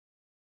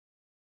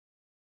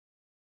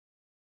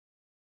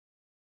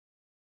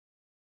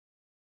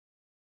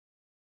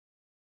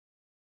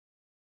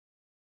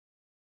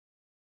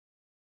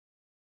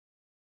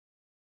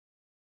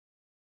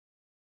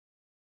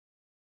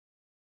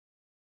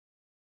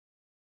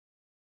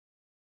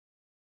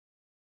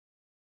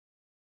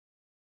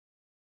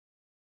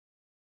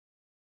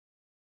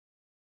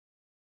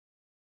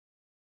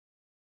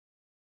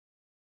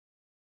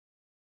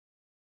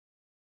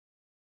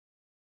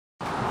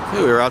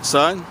Okay, we're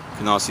outside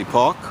Canarsie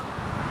Park.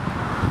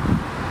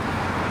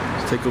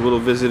 Let's take a little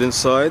visit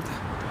inside.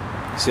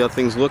 See how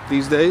things look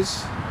these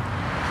days.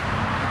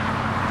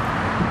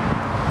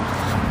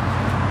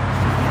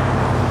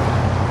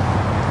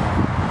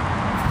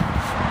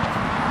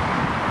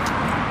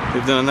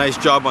 They've done a nice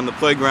job on the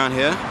playground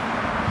here.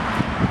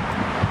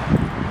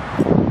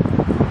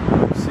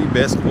 See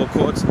basketball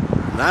courts.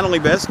 Not only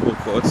basketball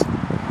courts,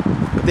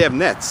 but they have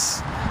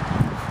nets.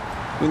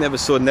 We never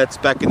saw nets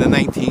back in the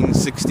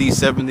 1960s,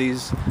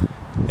 70s,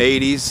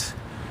 80s.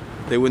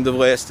 They wouldn't have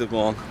lasted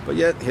long. But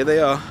yet, here they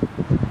are,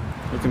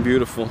 looking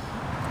beautiful.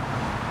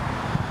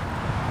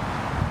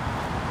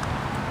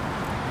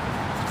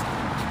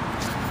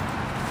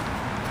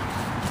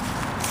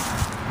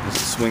 There's a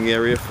swing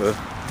area for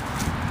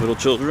little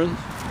children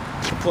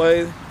to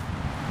play.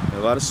 A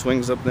lot of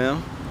swings up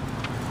now.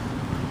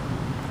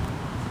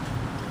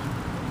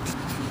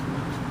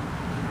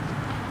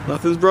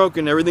 Nothing's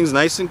broken, everything's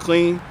nice and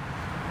clean.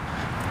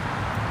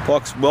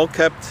 Park's well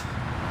kept.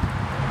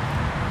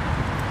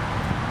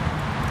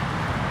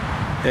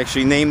 They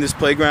actually named this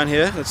playground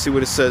here. Let's see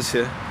what it says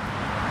here.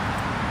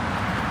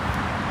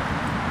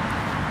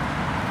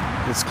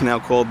 It's now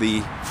called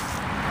the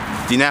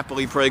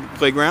Napoli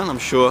Playground. I'm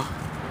sure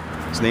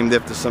it's named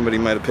after somebody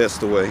who might have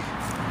passed away.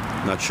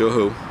 Not sure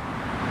who.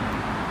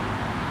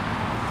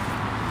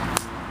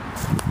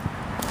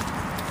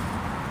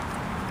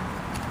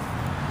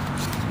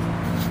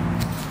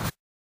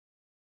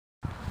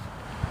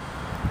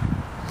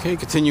 Okay,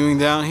 continuing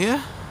down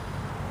here.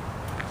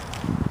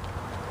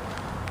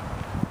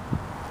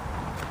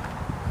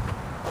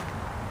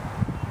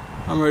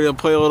 I'm ready to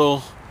play a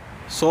little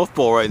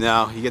softball right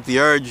now. You get the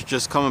urge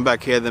just coming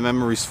back here, the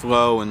memories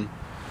flow and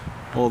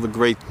all the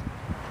great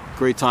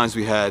times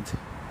we had.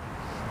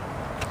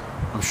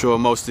 I'm sure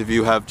most of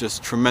you have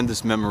just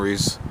tremendous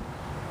memories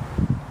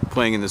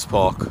playing in this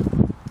park. As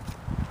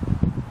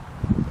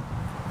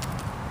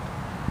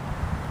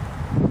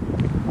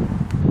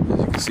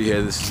you can see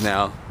here, this is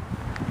now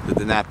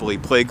the Napoli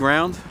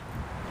Playground.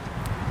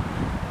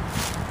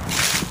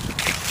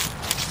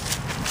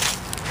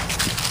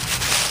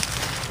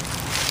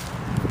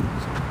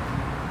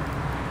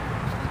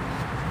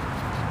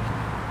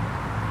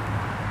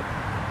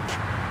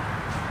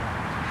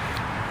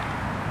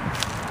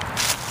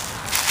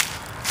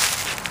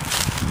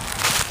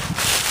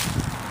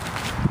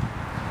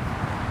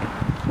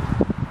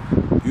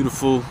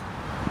 Beautiful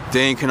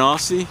day in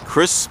Canarsie,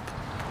 crisp,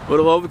 a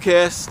little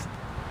overcast.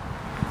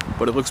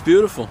 But it looks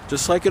beautiful,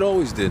 just like it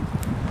always did.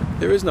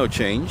 There is no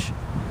change.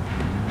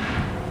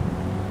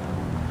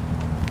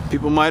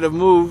 People might have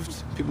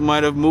moved, people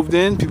might have moved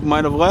in, people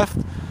might have left.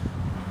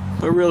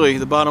 But really,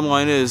 the bottom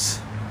line is,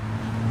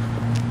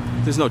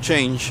 there's no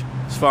change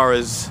as far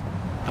as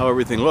how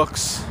everything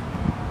looks.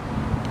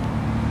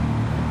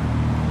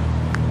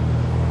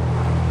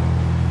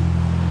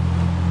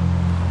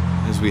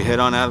 As we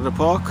head on out of the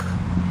park,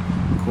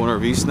 corner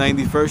of East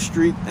 91st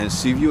Street and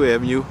Seaview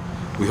Avenue,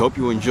 we hope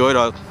you enjoyed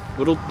our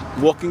little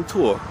walking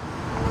tour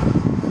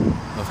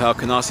of how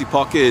Canarsie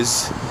Park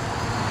is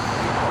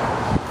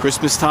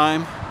Christmas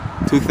time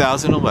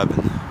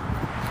 2011.